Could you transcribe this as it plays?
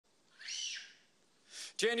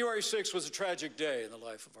January 6th was a tragic day in the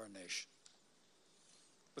life of our nation.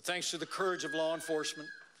 But thanks to the courage of law enforcement,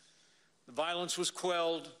 the violence was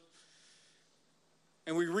quelled,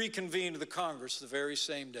 and we reconvened the Congress the very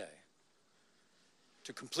same day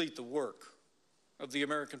to complete the work of the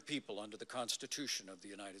American people under the Constitution of the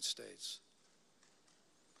United States.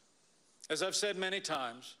 As I've said many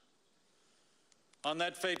times, on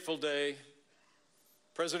that fateful day,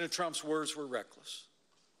 President Trump's words were reckless.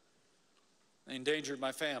 They endangered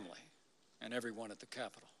my family and everyone at the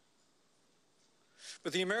Capitol.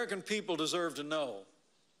 But the American people deserve to know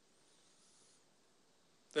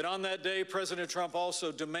that on that day, President Trump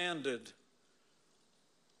also demanded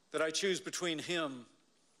that I choose between him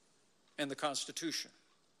and the Constitution.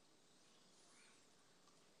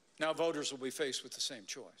 Now voters will be faced with the same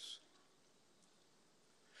choice.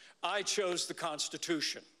 I chose the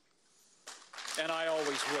Constitution, and I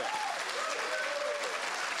always will.